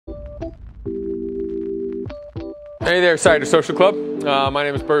Hey there, Cider Social Club. My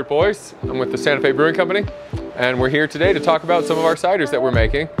name is Bert Boyce. I'm with the Santa Fe Brewing Company, and we're here today to talk about some of our ciders that we're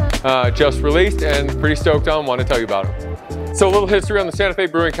making. Just released and pretty stoked on, want to tell you about them. So a little history on the Santa Fe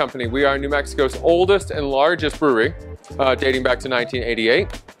Brewing Company. We are New Mexico's oldest and largest brewery, dating back to 1988.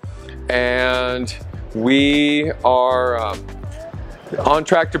 And we are on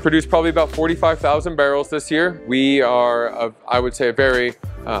track to produce probably about 45,000 barrels this year. We are, I would say, a very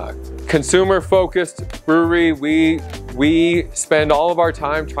consumer-focused brewery. We spend all of our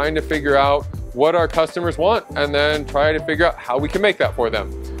time trying to figure out what our customers want and then try to figure out how we can make that for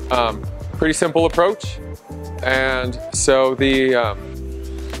them. Pretty simple approach. And so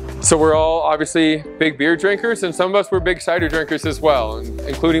so we're all obviously big beer drinkers, and some of us were big cider drinkers as well,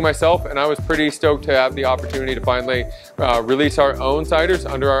 including myself, and I was pretty stoked to have the opportunity to finally release our own ciders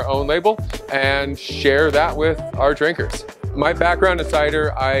under our own label and share that with our drinkers. My background in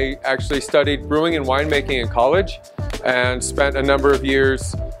cider, I actually studied brewing and winemaking in college and spent a number of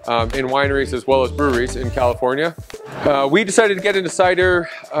years in wineries as well as breweries in California. We decided to get into cider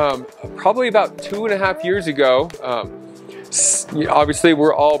probably about 2.5 years ago. Obviously,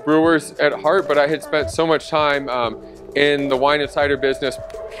 we're all brewers at heart, but I had spent so much time in the wine and cider business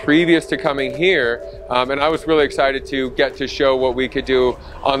previous to coming here, and I was really excited to get to show what we could do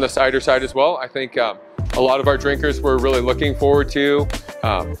on the cider side as well. I think a lot of our drinkers were really looking forward to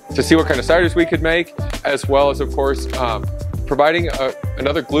see what kind of ciders we could make, as well as, of course, providing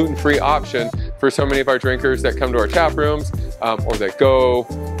another gluten-free option for so many of our drinkers that come to our tap rooms or that go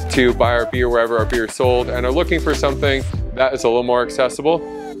to buy our beer wherever our beer is sold and are looking for something that is a little more accessible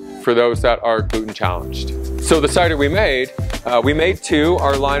for those that are gluten challenged. So the cider we made two.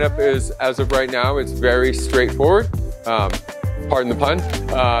 Our lineup is, as of right now, it's very straightforward. Pardon the pun.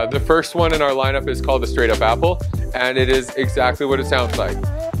 The first one in our lineup is called the Straight Up Apple, and it is exactly what it sounds like.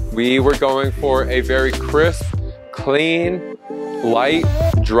 We were going for a very crisp, clean, light,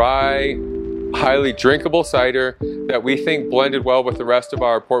 dry, highly drinkable cider that we think blended well with the rest of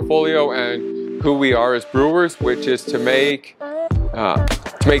our portfolio and who we are as brewers, which is to make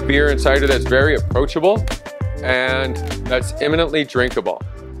beer and cider that's very approachable and that's imminently drinkable.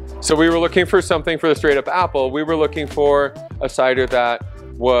 So we were looking for something for the Straight Up Apple. We were looking for a cider that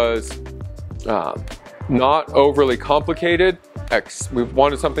was not overly complicated. We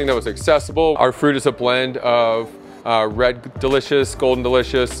wanted something that was accessible. Our fruit is a blend of Red Delicious, Golden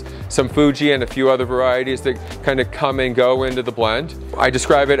Delicious, some Fuji, and a few other varieties that kind of come and go into the blend. I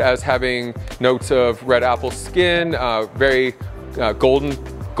describe it as having notes of red apple skin, very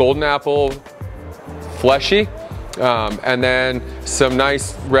golden apple, fleshy, and then some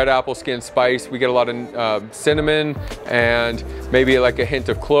nice red apple skin spice. We get a lot of cinnamon and maybe like a hint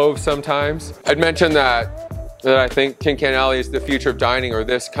of clove sometimes. I'd mentioned that I think Tin Can Alley is the future of dining, or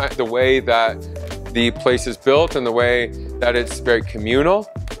the way that the place is built and the way that it's very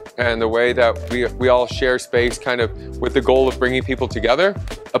communal and the way that we all share space kind of with the goal of bringing people together.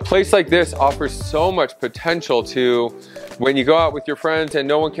 A place like this offers so much potential to when you go out with your friends and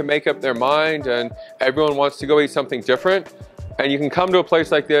no one can make up their mind and everyone wants to go eat something different. And you can come to a place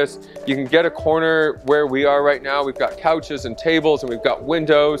like this, you can get a corner where we are right now. We've got couches and tables and we've got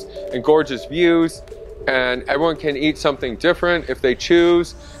windows and gorgeous views, and everyone can eat something different if they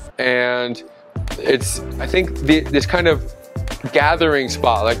choose. And it's, I think, this kind of gathering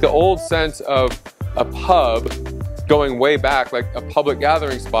spot, like the old sense of a pub going way back, like a public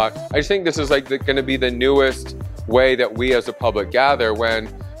gathering spot. I just think this is like going to be the newest way that we as a public gather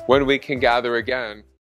when we can gather again.